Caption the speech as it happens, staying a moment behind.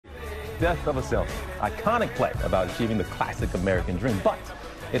Death of a Salesman, iconic play about achieving the classic American dream, but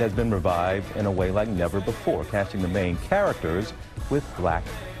it has been revived in a way like never before, casting the main characters with black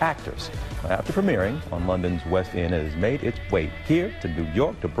actors. After premiering on London's West End, it has made its way here to New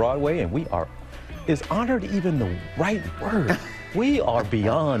York, to Broadway, and is honored even the right word. We are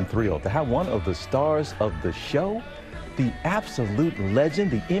beyond thrilled to have one of the stars of the show, the absolute legend,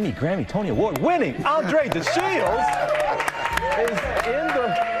 the Emmy, Grammy, Tony Award-winning André de Shields, is in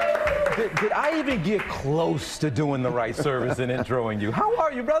the... Did I even get close to doing the right service in introing you? How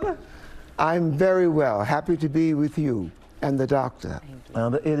are you, brother? I'm very well. Happy to be with you and the doctor.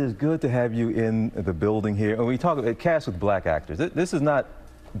 It is good to have you in the building here. And we talk about cast with black actors. This is not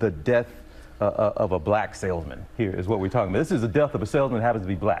the death of a black salesman here is what we're talking about. This is the death of a salesman that happens to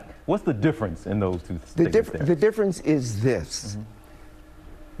be black. What's the difference in those two things? The difference is this.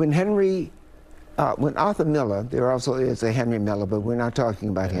 When Arthur Miller, there also is a Henry Miller, but we're not talking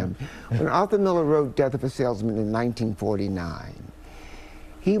about him. When Arthur Miller wrote Death of a Salesman in 1949,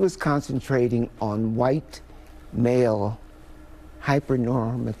 he was concentrating on white male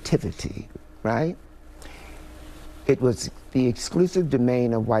hypernormativity, right? It was the exclusive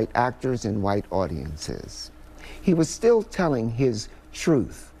domain of white actors and white audiences. He was still telling his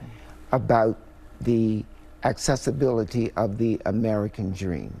truth about the accessibility of the American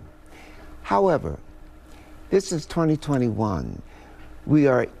dream. However, this is 2021. We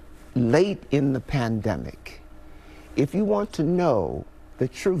are late in the pandemic. If you want to know the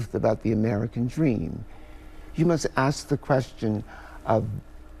truth about the American dream, you must ask the question of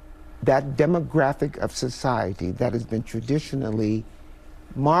that demographic of society that has been traditionally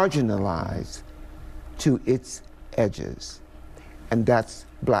marginalized to its edges, and that's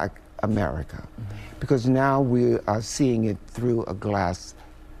Black America. Because now we are seeing it through a glass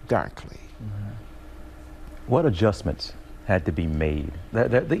darkly. What adjustments had to be made?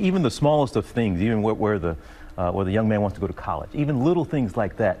 Even the smallest of things, even where the young man wants to go to college, even little things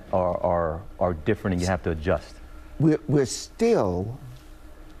like that are different, and you have to adjust. We're still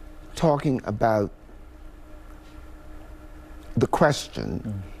talking about the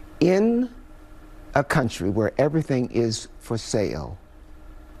question in a country where everything is for sale,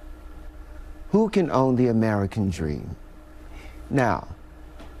 who can own the American dream? Now,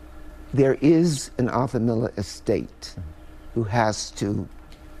 there is an Arthur Miller estate who has to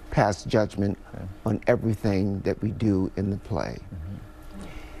pass judgment on everything that we do in the play.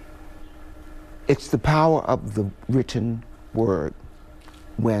 It's the power of the written word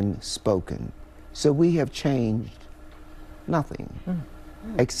when spoken. So we have changed nothing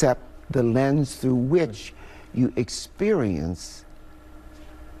except the lens through which you experience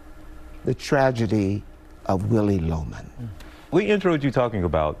the tragedy of Willie Loman. We introed you talking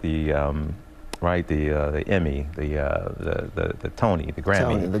about the Emmy, the Tony, the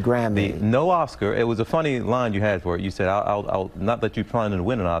Grammy. The Grammy. No Oscar. It was a funny line you had for it. You said, "I'll not that you planning to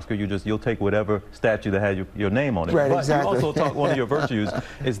win an Oscar. You'll take whatever statue that has your name on it." Right, but exactly. you also talk, one of your virtues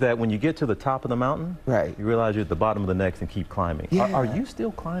is that when you get to the top of the mountain, right, you realize you're at the bottom of the next and keep climbing. Yeah. Are you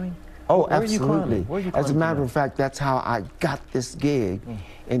still climbing? Oh, Where absolutely. Are you climbing? Where are you climbing? As a matter of fact, that's how I got this gig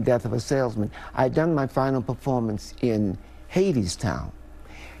in Death of a Salesman. I'd done my final performance in Hadestown.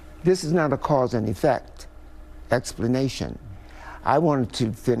 This is not a cause and effect explanation. I wanted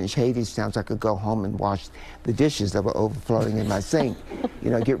to finish Hadestown so I could go home and wash the dishes that were overflowing in my sink. You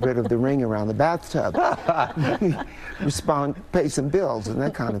know, get rid of the ring around the bathtub. Pay some bills and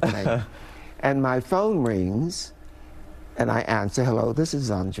that kind of thing. And my phone rings, and I answer, "Hello, this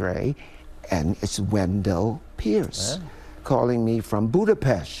is André," and it's Wendell Pierce calling me from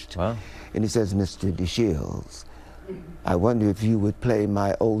Budapest. Wow. And he says, "Mr. de Shields, I wonder if you would play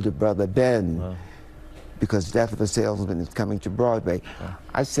my older brother Ben, because Death of a Salesman is coming to Broadway."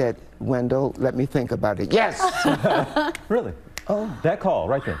 I said, "Wendell, let me think about it." Yes! Really? Oh. That call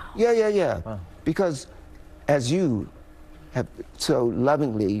right there? Yeah. Wow. Because as you have so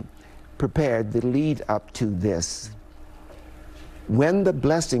lovingly prepared the lead up to this, when the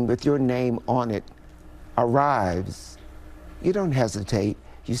blessing with your name on it arrives, you don't hesitate.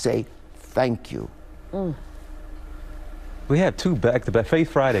 You say, "Thank you." We had two back-to-back Faith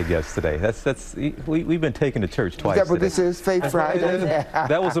Friday guests today. We've been taken to church twice. Is that what today. this is, Faith Friday?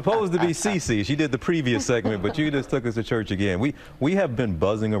 That was supposed to be Cece. She did the previous segment, but you just took us to church again. We have been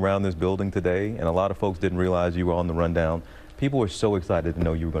buzzing around this building today, and a lot of folks didn't realize you were on the rundown. People were so excited to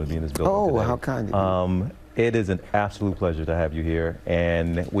know you were going to be in this building today. How kind of you. It is an absolute pleasure to have you here,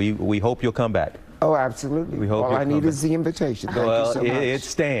 and we hope you'll come back. Oh, absolutely. We hope all I need is the invitation. Thank you so much. It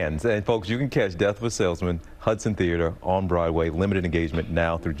stands. And folks, you can catch Death of a Salesman, Hudson Theater on Broadway, limited engagement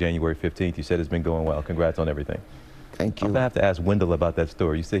now through January 15th. You said it's been going well. Congrats on everything. Thank you. I'm going to have to ask Wendell about that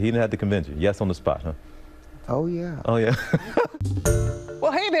story. You said he didn't have to convince you. Yes, on the spot, huh? Oh, yeah. Oh, yeah.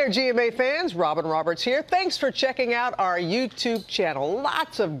 Well, hey there, GMA fans. Robin Roberts here. Thanks for checking out our YouTube channel.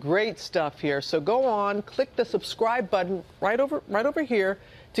 Lots of great stuff here. So go on, click the subscribe button right over here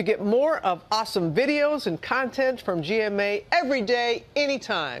to get more of awesome videos and content from GMA every day,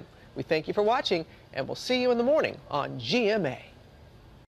 anytime. We thank you for watching, and we'll see you in the morning on GMA.